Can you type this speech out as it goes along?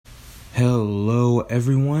Hello,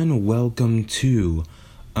 everyone. Welcome to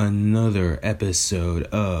another episode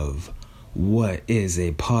of What is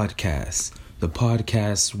a Podcast? The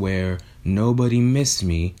podcast where nobody missed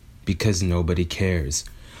me because nobody cares.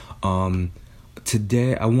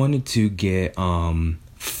 Today I wanted to get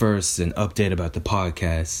first an update about the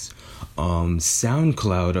podcast.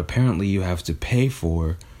 SoundCloud, apparently you have to pay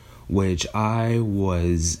for, which I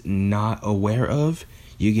was not aware of.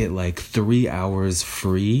 You get like 3 hours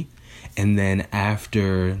free. And then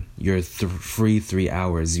after your free 3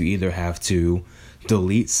 hours, you either have to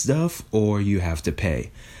delete stuff or you have to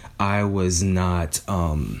pay. I was not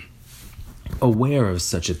aware of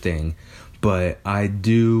such a thing, but I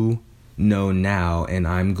do know now, and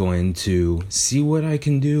I'm going to see what I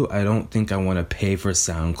can do. I don't think I want to pay for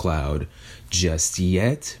SoundCloud just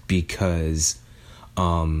yet because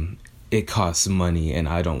it costs money, and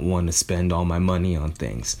I don't want to spend all my money on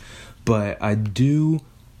things. But I do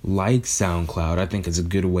like SoundCloud. I think it's a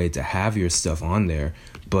good way to have your stuff on there,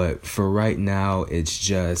 but for right now it's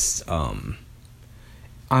just I'm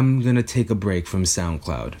gonna take a break from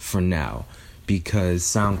SoundCloud for now because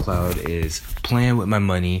SoundCloud is playing with my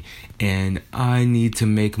money and I need to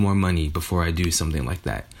make more money before I do something like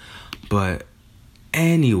that. But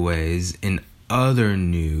anyways, in other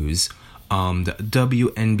news, the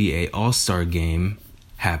WNBA All-Star game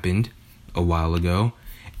happened a while ago.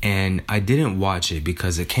 And I didn't watch it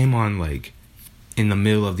because it came on like in the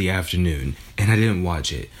middle of the afternoon and I didn't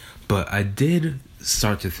watch it. But I did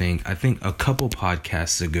start to think, I think a couple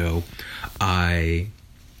podcasts ago, I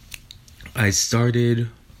started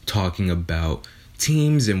talking about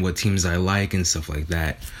teams and what teams I like and stuff like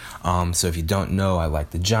that. So if you don't know, I like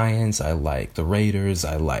the Giants, I like the Raiders,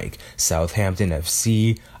 I like Southampton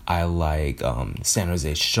FC, I like San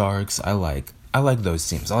Jose Sharks, I like those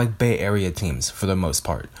teams. I like Bay Area teams for the most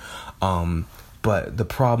part. But the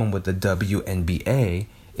problem with the WNBA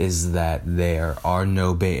is that there are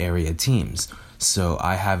no Bay Area teams. So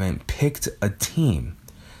I haven't picked a team.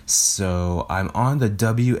 So I'm on the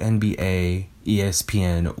WNBA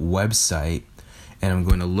ESPN website and I'm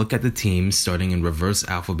going to look at the teams starting in reverse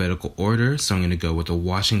alphabetical order. So I'm going to go with the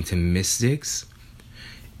Washington Mystics.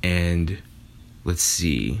 And let's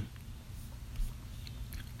see.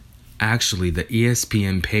 Actually, the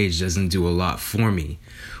ESPN page doesn't do a lot for me,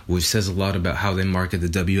 which says a lot about how they market the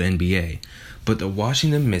WNBA. But the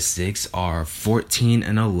Washington Mystics are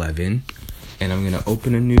 14-11, and I'm going to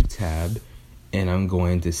open a new tab, and I'm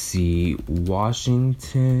going to see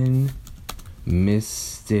Washington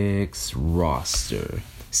Mystics roster.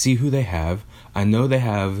 See who they have. I know they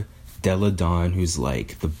have Della Dawn, who's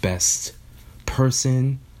like the best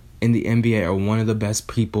person in the NBA, or one of the best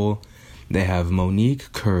people. They have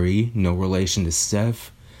Monique Curry, no relation to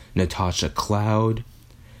Steph, Natasha Cloud,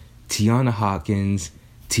 Tiana Hawkins,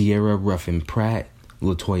 Tierra Ruffin-Pratt,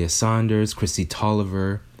 LaToya Saunders, Christy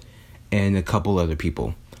Tolliver, and a couple other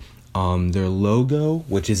people. Their logo,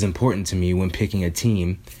 which is important to me when picking a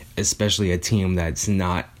team, especially a team that's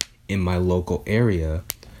not in my local area,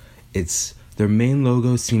 their main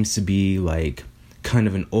logo seems to be like kind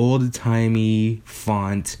of an old-timey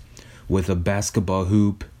font with a basketball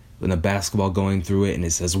hoop and a basketball going through it, and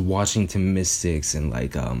it says Washington Mystics and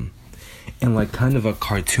like kind of a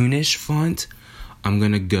cartoonish font. I'm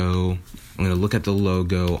gonna look at the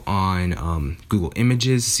logo on Google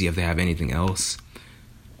Images to see if they have anything else.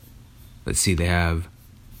 Let's see, they have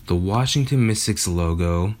the Washington Mystics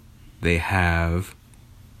logo. They have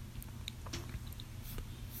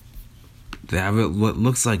what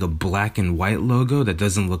looks like a black and white logo that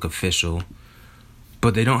doesn't look official.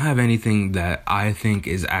 But they don't have anything that I think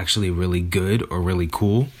is actually really good or really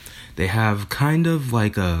cool. They have kind of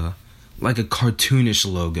like a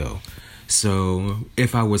cartoonish logo. So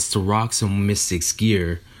if I was to rock some Mystics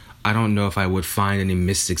gear, I don't know if I would find any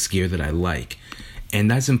Mystics gear that I like. And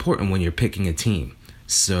that's important when you're picking a team.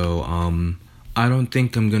 So I don't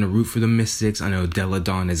think I'm going to root for the Mystics. I know Della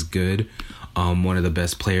Dawn is good, one of the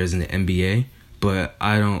best players in the NBA. But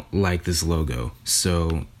I don't like this logo.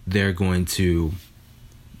 So they're going to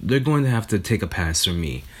have to take a pass from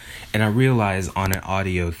me. And I realize on an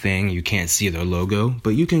audio thing, you can't see their logo,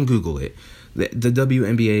 but you can Google it. The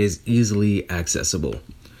WNBA is easily accessible.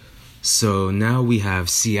 So now we have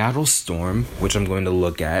Seattle Storm, which I'm going to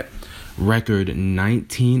look at. Record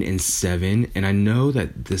 19-7. And I know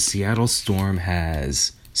that the Seattle Storm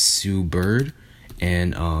has Sue Bird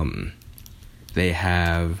and they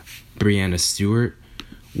have Breanna Stewart,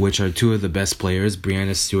 which are two of the best players.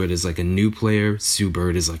 Breanna Stewart is like a new player. Sue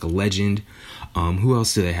Bird is like a legend. Who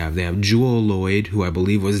else do they have? They have Jewel Lloyd, who I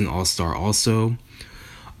believe was an all-star also.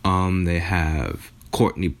 They have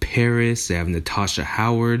Courtney Paris, they have Natasha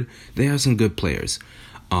Howard. They have some good players.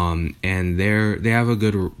 And they have a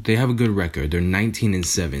good record. They're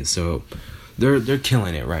 19-7, so they're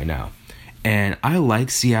killing it right now. And I like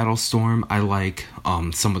Seattle Storm. I like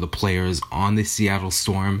some of the players on the Seattle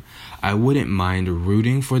Storm. I wouldn't mind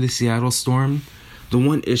rooting for the Seattle Storm. The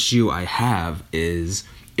one issue I have is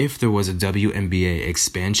if there was a WNBA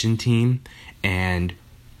expansion team, and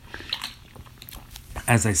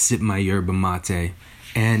as I sip my yerba mate,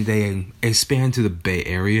 and they expand to the Bay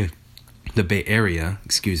Area,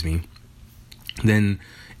 then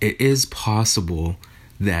it is possible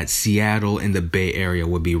that Seattle and the Bay Area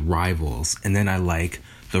would be rivals. And then I like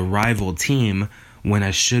the rival team when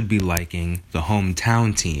I should be liking the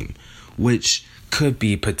hometown team, which could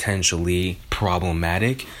be potentially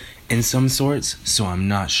problematic in some sorts. So I'm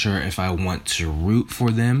not sure if I want to root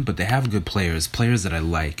for them, but they have good players that I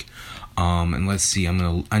like. And let's see, I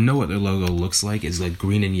know what their logo looks like. It's like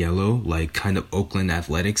green and yellow, like kind of Oakland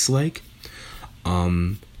Athletics like.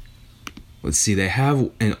 Let's see, they have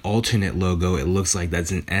an alternate logo. It looks like that's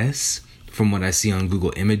an S from what I see on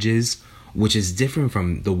Google Images, which is different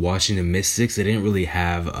from the Washington Mystics. They didn't really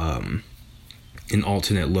have an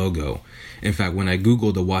alternate logo. In fact, when I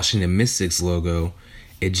Googled the Washington Mystics logo,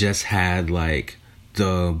 it just had like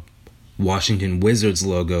the Washington Wizards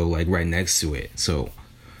logo like right next to it. So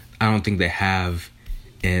I don't think they have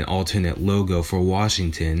an alternate logo for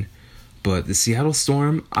Washington. But the Seattle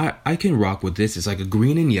Storm, I can rock with this. It's like a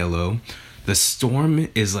green and yellow. The storm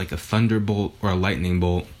is like a thunderbolt or a lightning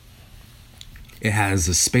bolt. It has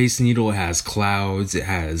a space needle. It has clouds. It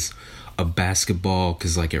has a basketball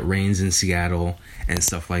because like it rains in Seattle and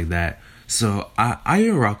stuff like that. So I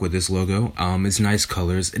can rock with this logo. It's nice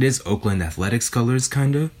colors. It is Oakland Athletics colors,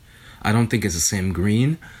 kind of. I don't think it's the same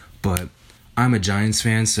green, but I'm a Giants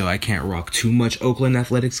fan, so I can't rock too much Oakland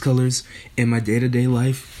Athletics colors in my day-to-day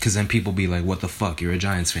life, because then people be like, what the fuck, you're a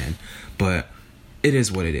Giants fan. But it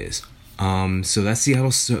is what it is. So that's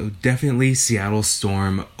Seattle. So definitely Seattle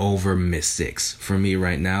Storm over Mystics for me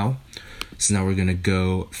right now. So now we're going to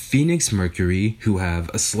go Phoenix Mercury, who have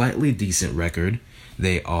a slightly decent record.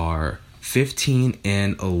 They are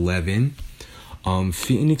 15-11.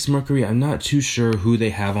 Phoenix Mercury, I'm not too sure who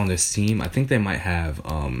they have on this team. I think they might have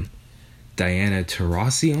Diana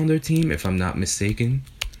Taurasi on their team, if I'm not mistaken.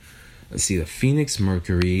 Let's see the Phoenix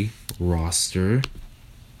Mercury roster.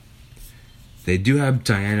 They do have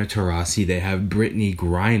Diana Taurasi. They have Brittany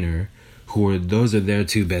Griner, those are their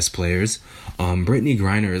two best players. Brittany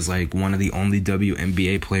Griner is like one of the only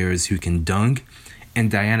WNBA players who can dunk, and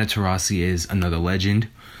Diana Taurasi is another legend.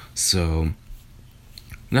 So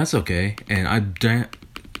that's okay. And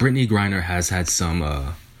Brittany Griner has had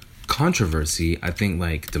some controversy, I think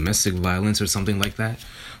like domestic violence or something like that.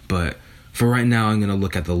 But for right now, I'm gonna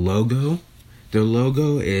look at the logo. Their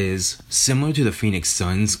logo is similar to the Phoenix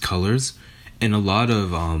Suns colors, and a lot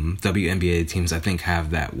of WNBA teams I think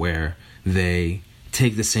have that, where they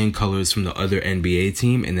take the same colors from the other NBA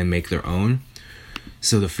team and then make their own.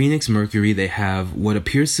 So the Phoenix Mercury, they have what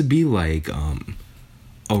appears to be like a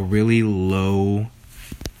really low,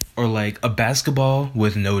 or like a basketball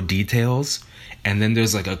with no details, and then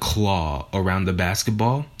there's like a claw around the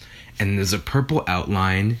basketball, and there's a purple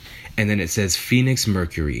outline, and then it says Phoenix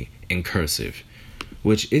Mercury in cursive,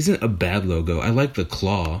 which isn't a bad logo. I like the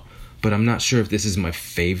claw, but I'm not sure if this is my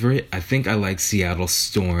favorite. I think I like Seattle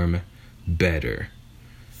Storm better.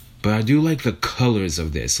 But I do like the colors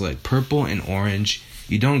of this, like purple and orange.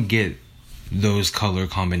 You don't get those color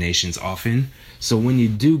combinations often. So when you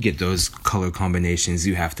do get those color combinations,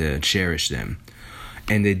 you have to cherish them.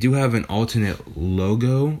 And they do have an alternate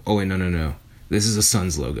logo. Oh, wait, no. This is a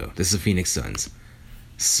Suns logo. This is a Phoenix Suns.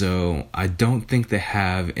 So I don't think they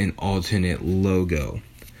have an alternate logo.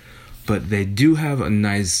 But they do have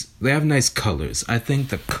nice colors. I think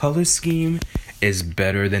the color scheme is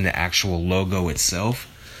better than the actual logo itself.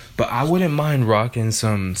 But I wouldn't mind rocking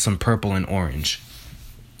some purple and orange.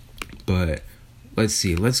 But let's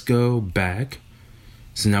see. Let's go back.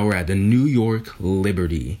 So now we're at the New York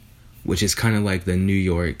Liberty, which is kind of like the New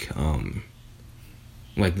York,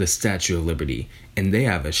 like the Statue of Liberty. And they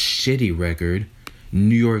have a shitty record.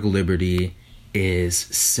 New York Liberty is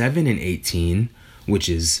 7-18, which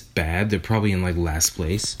is bad. They're probably in like last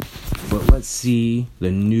place. But let's see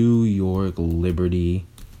the New York Liberty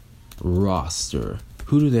roster.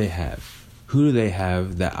 Who do they have? Who do they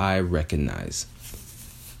have that I recognize?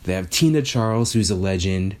 They have Tina Charles, who's a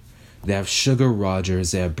legend. They have Sugar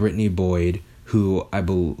Rogers. They have Brittany Boyd, who I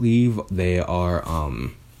believe they are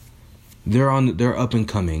they're up and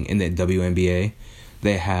coming in the WNBA.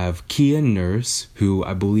 They have Kia Nurse, who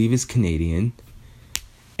I believe is Canadian.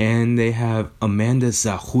 And they have Amanda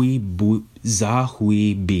Zahui,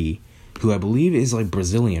 who I believe is like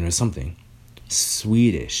Brazilian or something.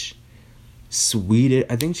 Swedish.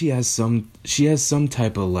 I think she has some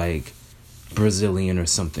type of like Brazilian or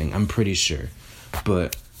something. I'm pretty sure.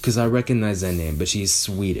 But because I recognize that name, but she's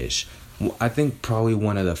Swedish. I think probably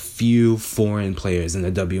one of the few foreign players in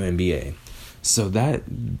the WNBA. So that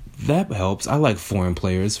helps. I like foreign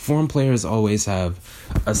players. Foreign players always have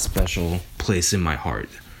a special place in my heart.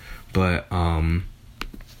 But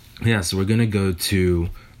yeah, so we're going to go to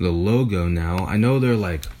the logo now. I know they're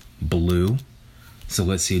like blue. So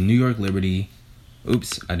let's see, New York Liberty.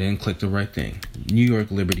 Oops, I didn't click the right thing. New York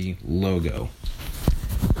Liberty logo.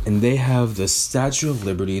 And they have the Statue of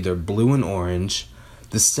Liberty. They're blue and orange.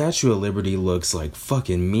 The Statue of Liberty looks like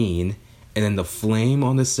fucking mean. And then the flame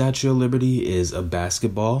on the Statue of Liberty is a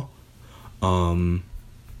basketball. And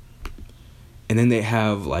then they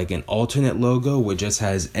have like an alternate logo which just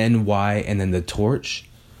has NY and then the torch.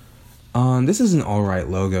 This is an alright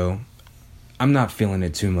logo. I'm not feeling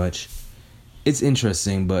it too much. It's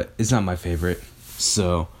interesting, but it's not my favorite.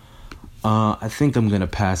 So, I think I'm going to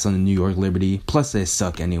pass on the New York Liberty. Plus, they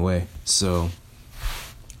suck anyway. So,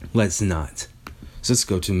 let's not. So, let's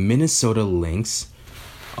go to Minnesota Lynx,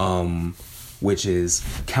 which is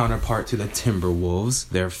counterpart to the Timberwolves.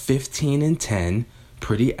 They're 15-10,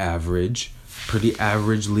 pretty averagely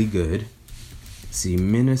good. See,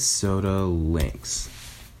 Minnesota Lynx.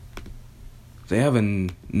 They have a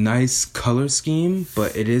nice color scheme,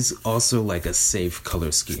 but it is also like a safe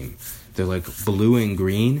color scheme. They're like blue and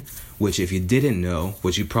green, which if you didn't know,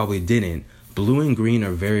 which you probably didn't, blue and green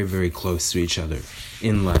are very, very close to each other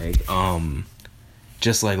in like,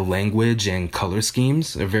 just like language and color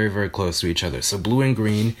schemes. They're very, very close to each other. So blue and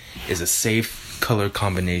green is a safe color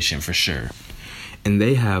combination for sure. And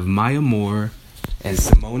they have Maya Moore and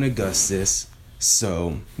Simone Augustus,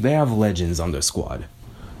 so they have legends on their squad.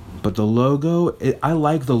 But the logo, I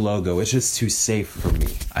like the logo. It's just too safe for me,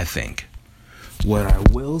 I think. What I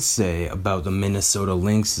will say about the Minnesota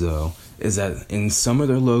Lynx, though, is that in some of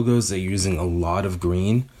their logos, they're using a lot of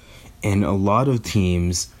green. And a lot of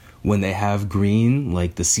teams, when they have green,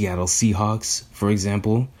 like the Seattle Seahawks, for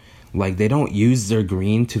example, like they don't use their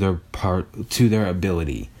green to their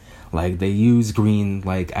ability. Like they use green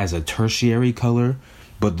like as a tertiary color,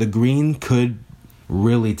 but the green could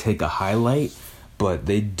really take a highlight. But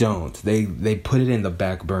they don't. They put it in the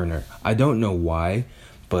back burner. I don't know why,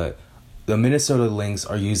 but the Minnesota Lynx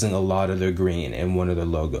are using a lot of their green in one of their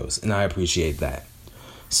logos, and I appreciate that.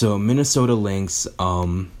 So Minnesota Lynx,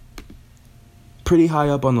 pretty high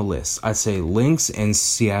up on the list. I'd say Lynx and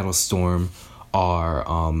Seattle Storm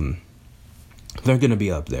are, they're going to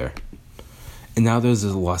be up there. And now there's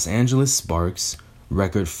the Los Angeles Sparks,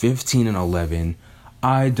 record 15-11.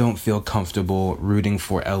 I don't feel comfortable rooting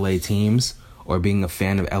for LA teams, or being a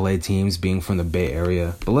fan of LA teams, being from the Bay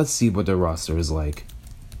Area. But let's see what their roster is like.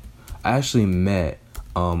 I actually met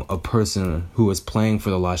a person who was playing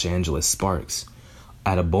for the Los Angeles Sparks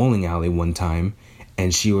at a bowling alley one time,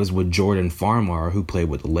 and she was with Jordan Farmar, who played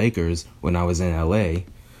with the Lakers when I was in LA.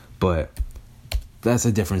 But that's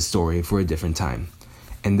a different story for a different time.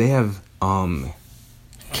 And they have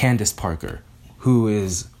Candace Parker, who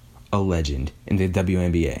is a legend in the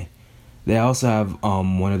WNBA. They also have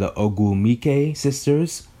one of the Ogwumike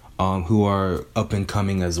sisters, who are up and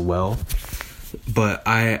coming as well. But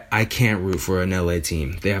I can't root for an LA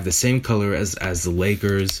team. They have the same color as the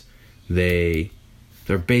Lakers. They're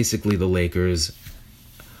basically the Lakers.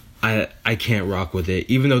 I can't rock with it.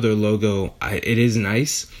 Even though their logo, it is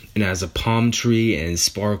nice. It has a palm tree and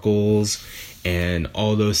sparkles and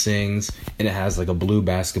all those things. And it has like a blue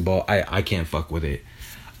basketball. I can't fuck with it.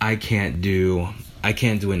 I can't do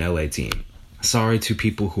an LA team. Sorry to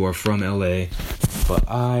people who are from LA, but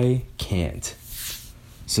I can't.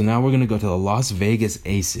 So now we're going to go to the Las Vegas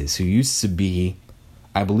Aces, who used to be,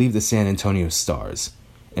 I believe, the San Antonio Stars.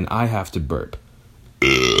 And I have to burp.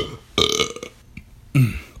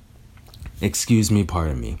 Excuse me,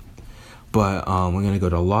 pardon me. But we're going to go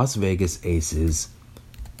to Las Vegas Aces,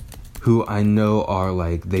 who I know are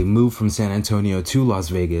like, they moved from San Antonio to Las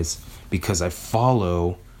Vegas because I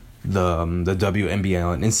follow the WNBA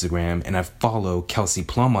on Instagram, and I follow Kelsey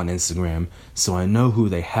Plum on Instagram, so I know who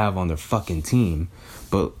they have on their fucking team.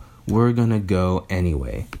 But we're gonna go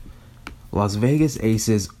anyway. Las Vegas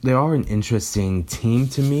Aces, they are an interesting team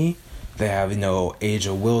to me. They have,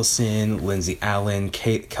 Aja Wilson, Lindsey Allen,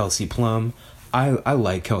 Kelsey Plum. I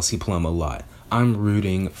like Kelsey Plum a lot. I'm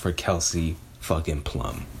rooting for Kelsey fucking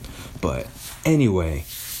Plum. But anyway,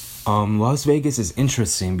 Las Vegas is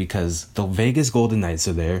interesting because the Vegas Golden Knights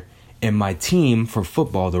are there, and my team for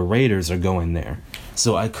football, the Raiders, are going there.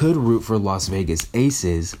 So I could root for Las Vegas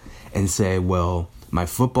Aces and say, well, my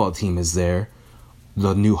football team is there,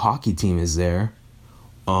 the new hockey team is there.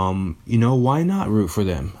 Why not root for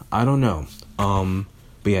them? I don't know.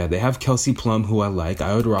 But yeah, they have Kelsey Plum, who I like.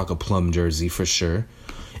 I would rock a Plum jersey for sure.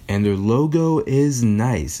 And their logo is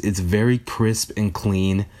nice. It's very crisp and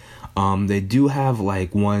clean. They do have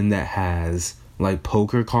like one that has like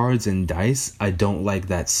poker cards and dice. I don't like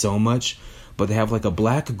that so much. But they have like a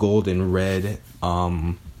black, gold, and red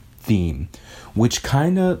theme, which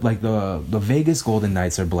kind of like the Vegas Golden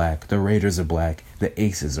Knights are black, the Raiders are black, the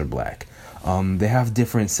Aces are black. They have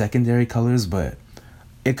different secondary colors, but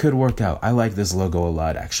it could work out. I like this logo a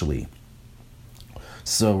lot, actually.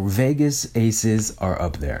 So Vegas Aces are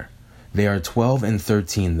up there. They are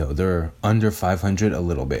 12-13 though. They're under 500 a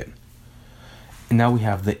little bit. And now we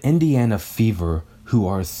have the Indiana Fever, who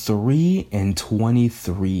are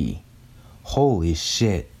 3-23. Holy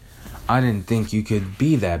shit. I didn't think you could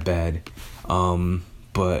be that bad.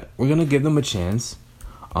 But we're going to give them a chance.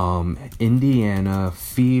 Indiana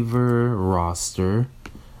Fever roster.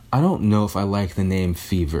 I don't know if I like the name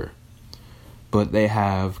Fever. But they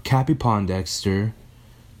have Cappy Pondexter.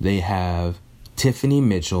 They have Tiffany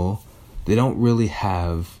Mitchell. They don't really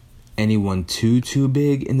have anyone too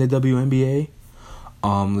big in the WNBA.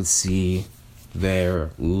 Let's see their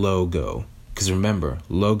logo. Because remember,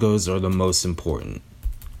 logos are the most important.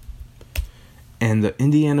 And the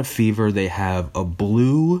Indiana Fever, they have a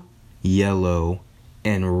blue, yellow,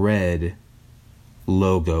 and red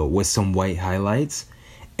logo with some white highlights.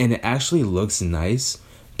 And it actually looks nice,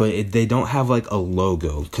 but they don't have like a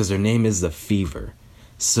logo because their name is the Fever.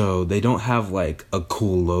 So they don't have like a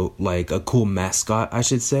cool a cool mascot, I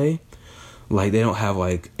should say. Like they don't have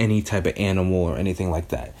like any type of animal or anything like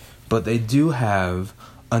that. But they do have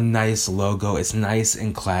a nice logo. It's nice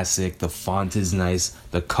and classic. The font is nice.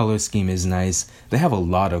 The color scheme is nice. They have a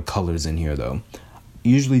lot of colors in here though.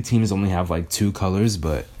 Usually teams only have like 2 colors,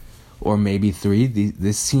 or maybe 3.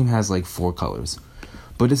 This team has like 4 colors.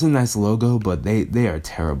 But it's a nice logo, but they are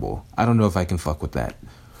terrible. I don't know if I can fuck with that.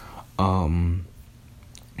 So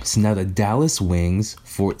now the Dallas Wings,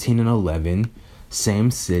 14-11,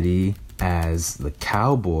 same city as the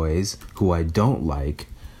Cowboys, who I don't like,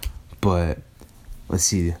 but let's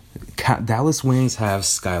see. Dallas Wings have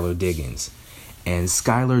Skylar Diggins, and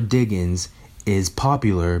Skylar Diggins is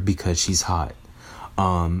popular because she's hot.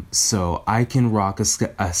 So I can rock a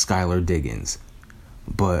Skylar Diggins,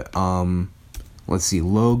 but let's see.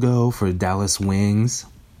 Logo for Dallas Wings.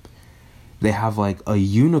 They have like a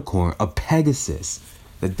unicorn, a Pegasus.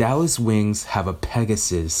 The Dallas Wings have a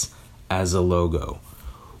Pegasus as a logo,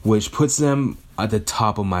 which puts them at the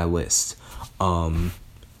top of my list.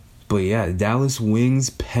 But yeah, Dallas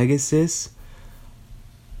Wings Pegasus,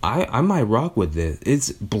 I might rock with this.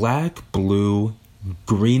 It's black, blue,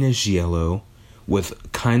 greenish yellow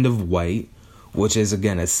with kind of white, which is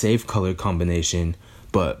again a safe color combination.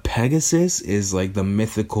 But Pegasus is like the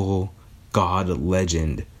mythical god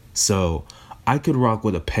legend. So I could rock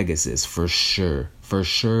with a Pegasus for sure. For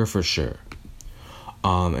sure.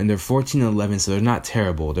 And they're 14-11, so they're not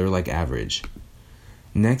terrible. They're like average.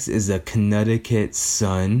 Next is the Connecticut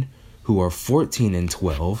Sun, who are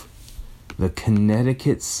 14-12. The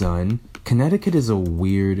Connecticut Sun. Connecticut is a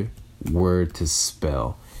weird word to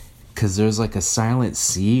spell, because there's like a silent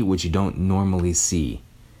C, which you don't normally see.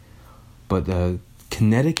 But the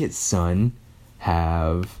Connecticut Sun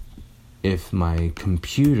have, if my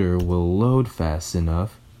computer will load fast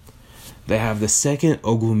enough, they have the second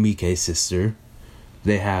Ogwumike sister.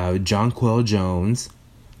 They have Jonquel Jones.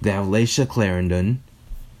 They have Laisha Clarendon.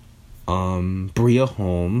 Bria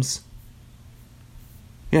Holmes.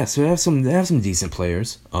 Yeah, so they have some decent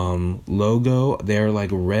players. Logo, they're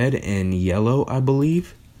like red and yellow, I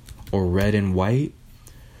believe, or red and white.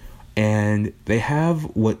 And they have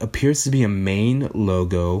what appears to be a main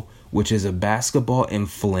logo, which is a basketball in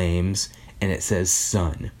flames, and it says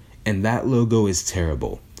Sun. And that logo is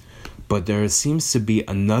terrible. But there seems to be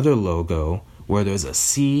another logo where there's a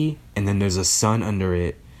C and then there's a sun under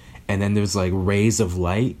it, and then there's like rays of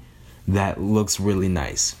light that looks really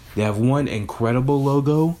nice. They have one incredible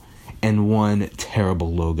logo and one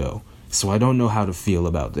terrible logo. So I don't know how to feel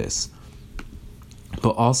about this.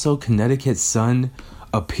 But also Connecticut Sun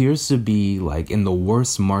appears to be like in the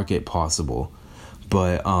worst market possible.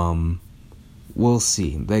 But we'll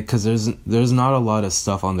see. Because there's not a lot of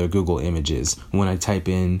stuff on their Google Images when I type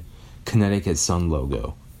in Connecticut Sun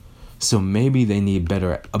logo. So maybe they need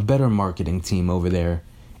a better marketing team over there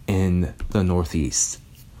in the Northeast.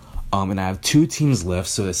 And I have 2 teams left.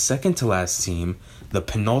 So the second to last team, the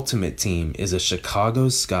penultimate team, is a Chicago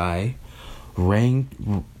Sky,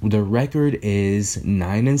 The record is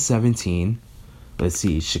 9-17. Let's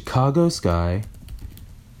see, Chicago Sky.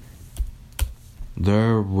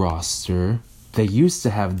 Their roster, they used to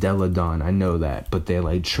have Deladon, I know that, but they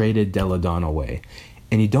like traded Deladon away.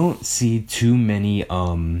 And you don't see too many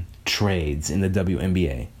trades in the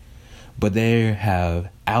WNBA. But they have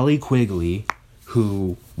Allie Quigley,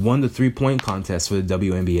 who won the 3-point contest for the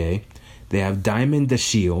WNBA. They have Diamond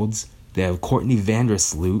DeShields. They have Courtney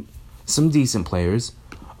Vandersloot. Some decent players.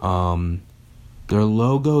 Their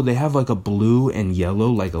logo, they have like a blue and yellow,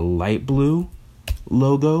 like a light blue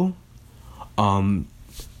logo.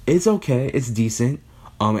 It's okay. It's decent.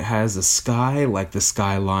 It has a sky, like the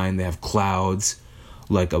skyline. They have clouds,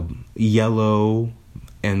 like a yellow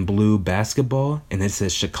and blue basketball, and it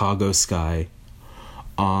says Chicago Sky.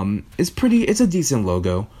 It's a decent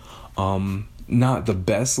logo. Not the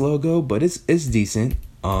best logo, but it's decent.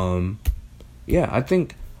 Yeah, I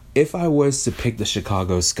think if I was to pick the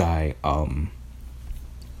Chicago Sky,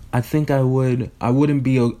 I think I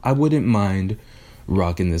wouldn't mind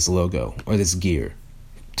rocking this logo or this gear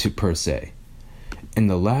per se. And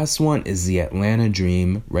the last one is the Atlanta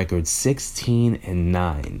Dream, record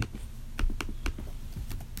 16-9.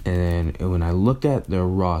 And when I look at their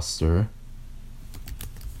roster,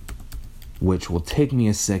 which will take me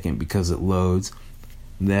a second because it loads,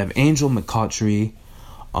 they have Angel McCoughtry,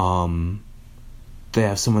 they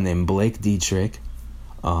have someone named Blake Dietrich,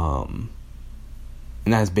 and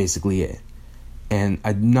that's basically it. And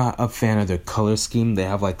I'm not a fan of their color scheme. They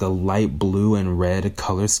have like a light blue and red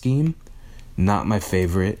color scheme. Not my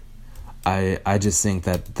favorite. I just think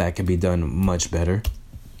that could be done much better.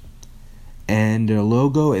 And their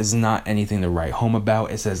logo is not anything to write home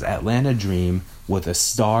about. It says Atlanta Dream with a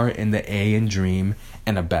star in the A in Dream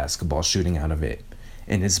and a basketball shooting out of it.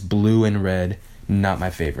 And it's blue and red. Not my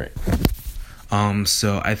favorite.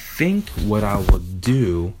 So I think what I will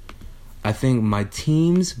do, I think my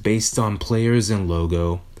teams based on players and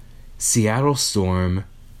logo, Seattle Storm,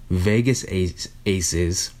 Vegas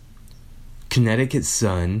Aces, Connecticut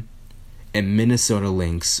Sun, and Minnesota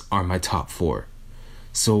Lynx are my top 4.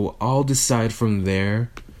 So I'll decide from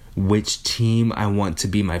there which team I want to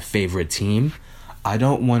be my favorite team. I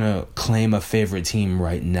don't want to claim a favorite team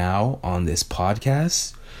right now on this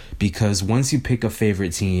podcast, because once you pick a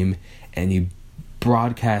favorite team and you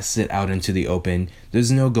broadcast it out into the open,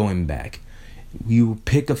 there's no going back. You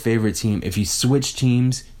pick a favorite team. If you switch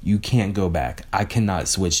teams, you can't go back. I cannot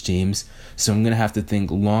switch teams, so I'm gonna have to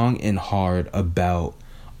think long and hard about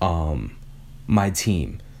my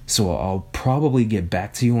team. So I'll probably get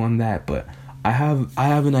back to you on that, but I have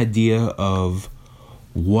an idea of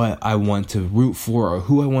what I want to root for, or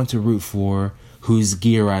who I want to root for, whose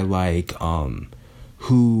gear I like,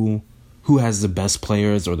 who has the best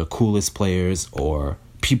players or the coolest players or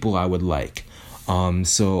people I would like.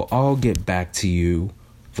 So I'll get back to you,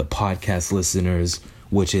 the podcast listeners,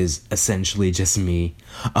 which is essentially just me.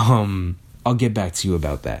 I'll get back to you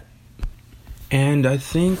about that. And I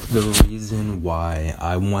think the reason why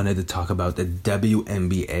I wanted to talk about the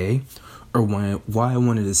WNBA, or why I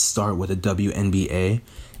wanted to start with the WNBA,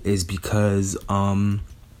 is because I've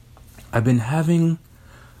been having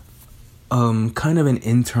kind of an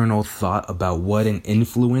internal thought about what an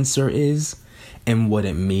influencer is and what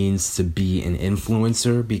it means to be an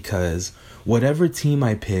influencer, because whatever team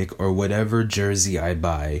I pick or whatever jersey I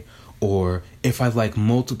buy, or if I like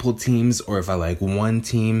multiple teams or if I like one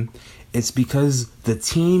team, it's because the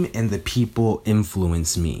team and the people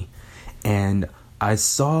influence me. And I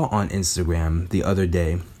saw on Instagram the other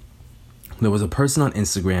day, there was a person on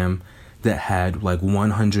Instagram that had like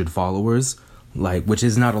 100 followers, which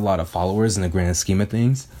is not a lot of followers in the grand scheme of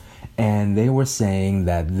things. And they were saying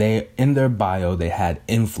that in their bio, they had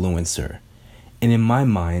influencer. And in my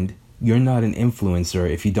mind, you're not an influencer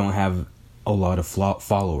if you don't have a lot of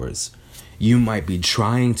followers. You might be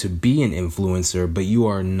trying to be an influencer, but you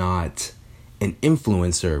are not an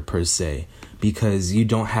influencer per se, because you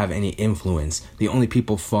don't have any influence. The only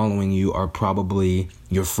people following you are probably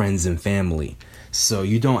your friends and family. So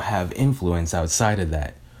you don't have influence outside of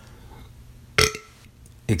that.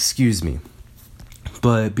 Excuse me.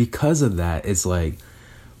 But because of that, it's like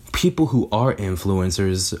people who are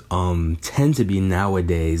influencers tend to be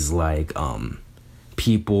nowadays like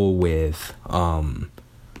people with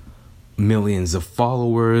millions of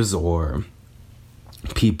followers, or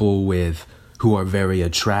people who are very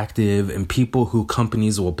attractive, and people who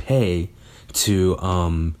companies will pay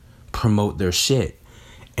to promote their shit.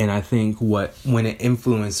 And I think when an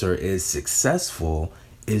influencer is successful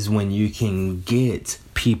is when you can get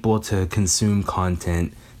people to consume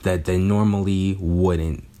content that they normally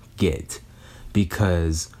wouldn't get.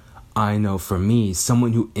 Because I know for me,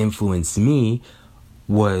 someone who influenced me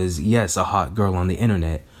was, yes, a hot girl on the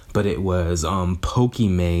internet, but it was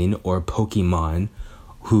Pokimane or Pokemon,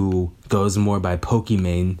 who goes more by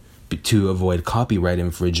Pokimane to avoid copyright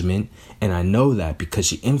infringement, and I know that because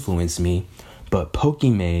she influenced me. But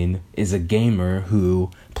Pokimane is a gamer who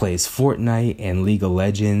plays Fortnite and League of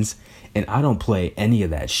Legends, and I don't play any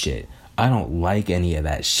of that shit. I don't like any of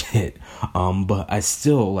that shit. But I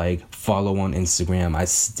still like follow on Instagram. I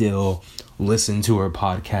still listen to her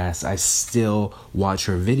podcast. I still watch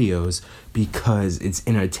her videos because it's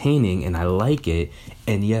entertaining and I like it.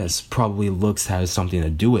 And yes, probably looks has something to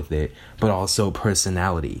do with it, but also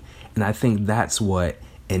personality. And I think that's what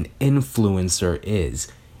an influencer is.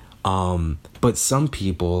 But some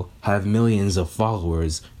people have millions of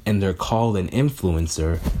followers and they're called an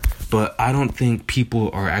influencer, but I don't think people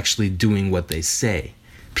are actually doing what they say.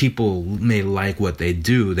 People may like what they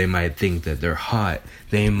do. They might think that they're hot.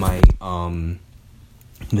 They might,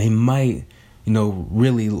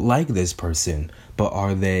 really like this person, but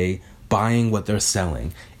are they buying what they're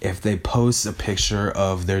selling? If they post a picture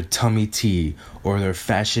of their tummy tea or their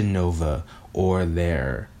Fashion Nova or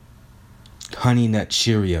their Honey Nut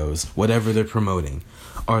Cheerios, whatever they're promoting,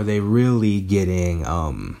 are they really getting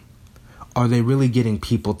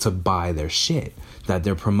people to buy their shit that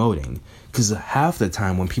they're promoting? Because half the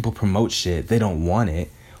time when people promote shit, they don't want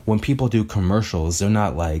it. When people do commercials, they're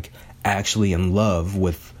not like actually in love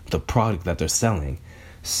with the product that they're selling.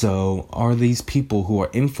 So are these people who are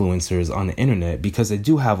influencers on the internet, because they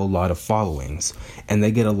do have a lot of followings and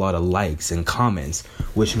they get a lot of likes and comments,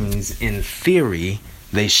 which means in theory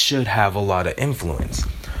they should have a lot of influence.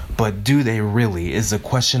 But do they really is a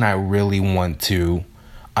question I really want to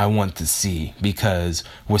see, because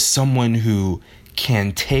with someone who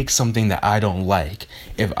can take something that I don't like,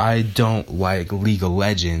 if I don't like League of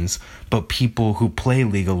Legends, but people who play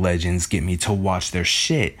League of Legends get me to watch their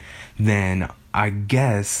shit, then I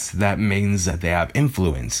guess that means that they have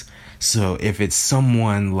influence. So if it's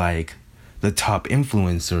someone like the top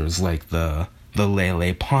influencers, like the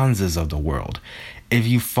Lele Ponzas of the world, if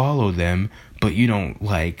you follow them but you don't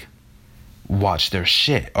like watch their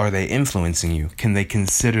shit, are they influencing you? Can they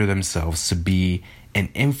consider themselves to be an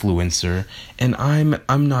influencer? And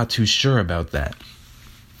I'm not too sure about that.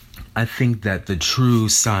 I think that the true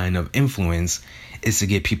sign of influence is to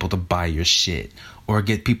get people to buy your shit or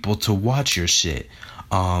get people to watch your shit.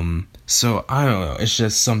 So I don't know. It's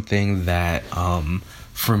just something that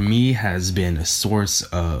for me has been a source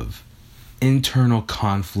of internal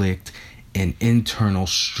conflict and internal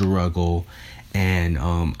struggle, and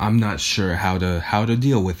I'm not sure how to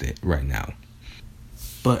deal with it right now.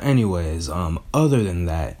 But anyways, other than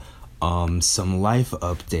that, some life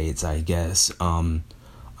updates, I guess. I'm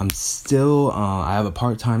still I have a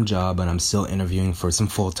part-time job and I'm still interviewing for some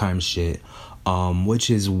full-time shit, which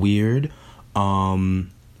is weird. But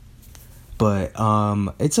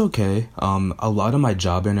it's okay. A lot of my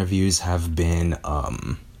job interviews have been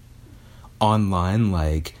online,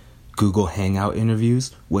 like Google Hangout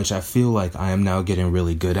interviews, which I feel like I am now getting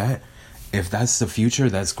really good at. If that's the future,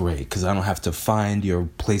 that's great, because I don't have to find your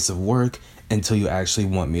place of work until you actually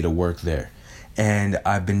want me to work there. And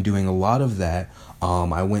I've been doing a lot of that.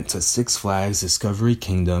 I went to Six Flags Discovery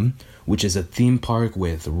Kingdom, which is a theme park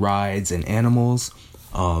with rides and animals.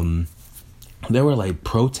 There were like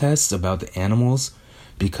protests about the animals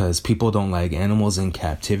because people don't like animals in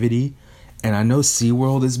captivity. And I know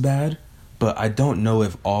SeaWorld is bad, but I don't know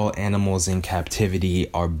if all animals in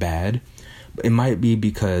captivity are bad. It might be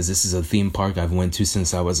because this is a theme park I've went to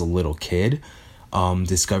since I was a little kid,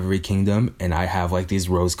 Discovery Kingdom, and I have like these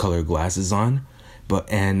rose-colored glasses on.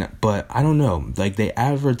 But I don't know, like they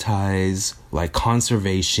advertise like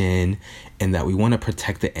conservation and that we want to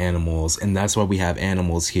protect the animals, and that's why we have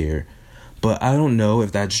animals here. But I don't know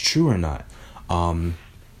if that's true or not.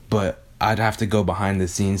 But I'd have to go behind the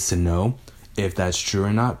scenes to know if that's true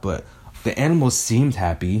or not. But the animals seemed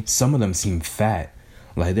happy. Some of them seemed fat.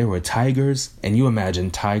 Like there were tigers, and you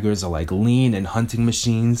imagine tigers are like lean and hunting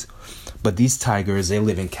machines. But these tigers, they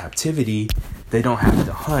live in captivity. They don't have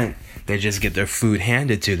to hunt. They just get their food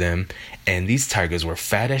handed to them. And these tigers were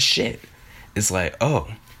fat as shit. It's like, oh,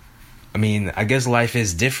 I mean, I guess life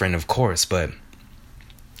is different, of course, but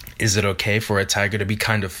is it okay for a tiger to be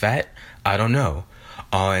kind of fat? I don't know.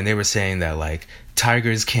 And they were saying that like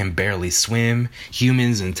tigers can barely swim.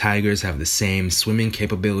 Humans and tigers have the same swimming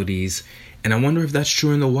capabilities. And I wonder if that's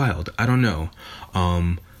true in the wild. I don't know.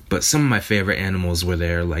 But some of my favorite animals were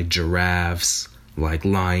there, like giraffes, like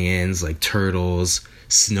lions, like turtles,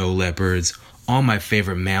 snow leopards. All my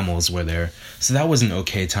favorite mammals were there. So that was an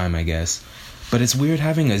okay time, I guess. But it's weird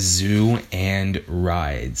having a zoo and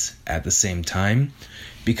rides at the same time,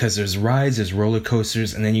 because there's rides, there's roller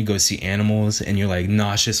coasters, and then you go see animals and you're like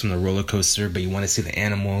nauseous from the roller coaster, but you want to see the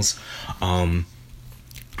animals. I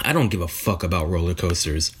don't give a fuck about roller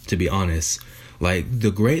coasters, to be honest. Like,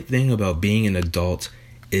 the great thing about being an adult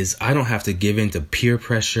is I don't have to give in to peer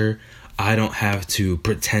pressure. I don't have to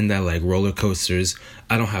pretend I like roller coasters.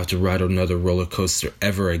 I don't have to ride another roller coaster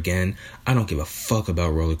ever again. I don't give a fuck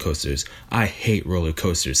about roller coasters. I hate roller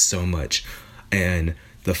coasters so much. And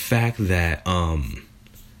the fact that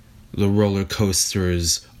the roller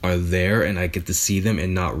coasters are there and I get to see them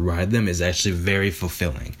and not ride them is actually very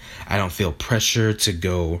fulfilling. I don't feel pressure to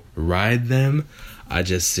go ride them. I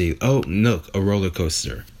just see, oh, look, a roller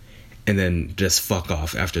coaster. And then just fuck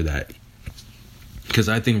off after that. Because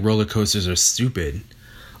I think roller coasters are stupid.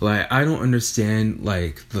 Like, I don't understand,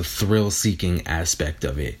 like, the thrill-seeking aspect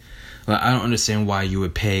of it. Like, I don't understand why you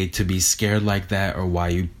would pay to be scared like that, or why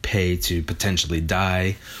you pay to potentially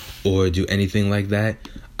die or do anything like that.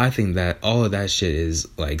 I think that all of that shit is,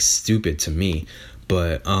 like, stupid to me.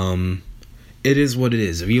 But, it is what it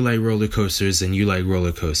is. If you like roller coasters, then you like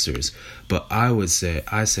roller coasters. But I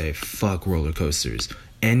say fuck roller coasters.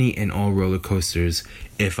 Any and all roller coasters.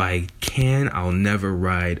 If I can, I'll never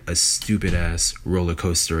ride a stupid ass roller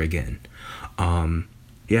coaster again.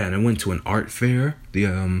 Yeah, and I went to an art fair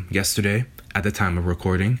yesterday at the time of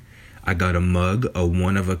recording. I got a mug, a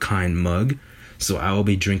one-of-a-kind mug. So I will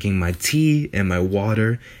be drinking my tea and my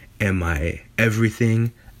water and my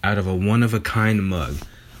everything out of a one-of-a-kind mug,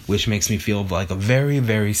 which makes me feel like a very,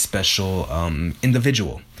 very special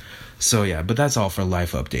individual. So yeah, but that's all for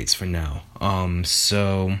life updates for now.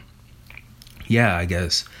 So yeah, I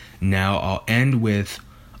guess now I'll end with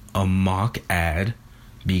a mock ad,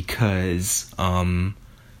 because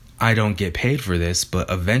I don't get paid for this, but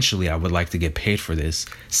eventually I would like to get paid for this.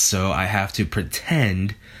 So I have to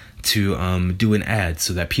pretend to do an ad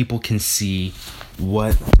so that people can see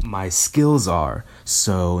what my skills are.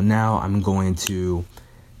 So now I'm going to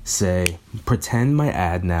pretend my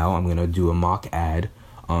ad now. I'm going to do a mock ad.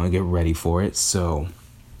 Get ready for it. So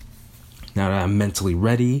now that I'm mentally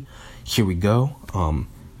ready, here we go.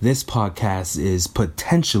 This podcast is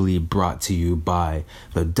potentially brought to you by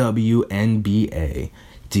the WNBA.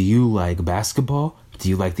 Do you like basketball? Do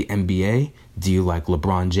you like the NBA? Do you like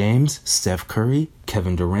LeBron James, Steph Curry,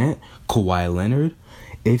 Kevin Durant, Kawhi Leonard?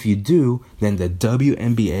 If you do, then the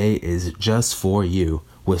WNBA is just for you.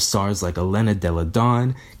 With stars like Elena Delle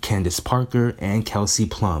Donne, Candace Parker, and Kelsey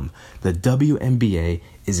Plum. The WNBA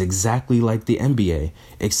is exactly like the NBA,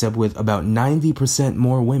 except with about 90%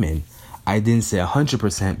 more women. I didn't say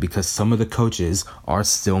 100% because some of the coaches are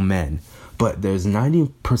still men. But there's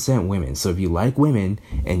 90% women. So if you like women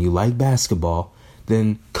and you like basketball,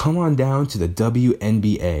 then come on down to the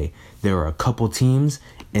WNBA. There are a couple teams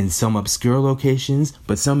in some obscure locations,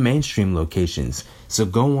 but some mainstream locations. So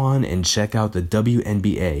go on and check out the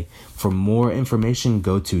WNBA. For more information,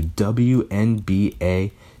 go to WNBA.com.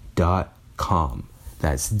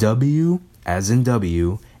 That's W as in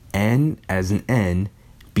W, N as in N,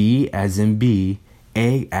 B as in B,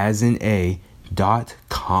 A as in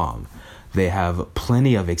A.com. They have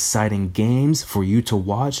plenty of exciting games for you to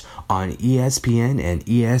watch on ESPN and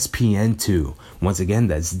ESPN2. Once again,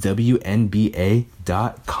 that's WNBA.com.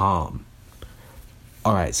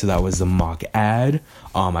 Alright, so that was the mock ad.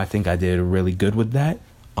 I think I did really good with that.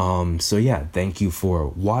 So yeah, thank you for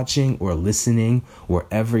watching or listening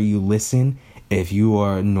wherever you listen. If you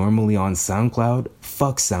are normally on SoundCloud,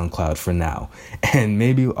 fuck SoundCloud for now. And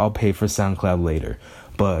maybe I'll pay for SoundCloud later.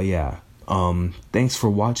 But yeah, thanks for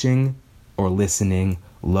watching or listening.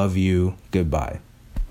 Love you. Goodbye.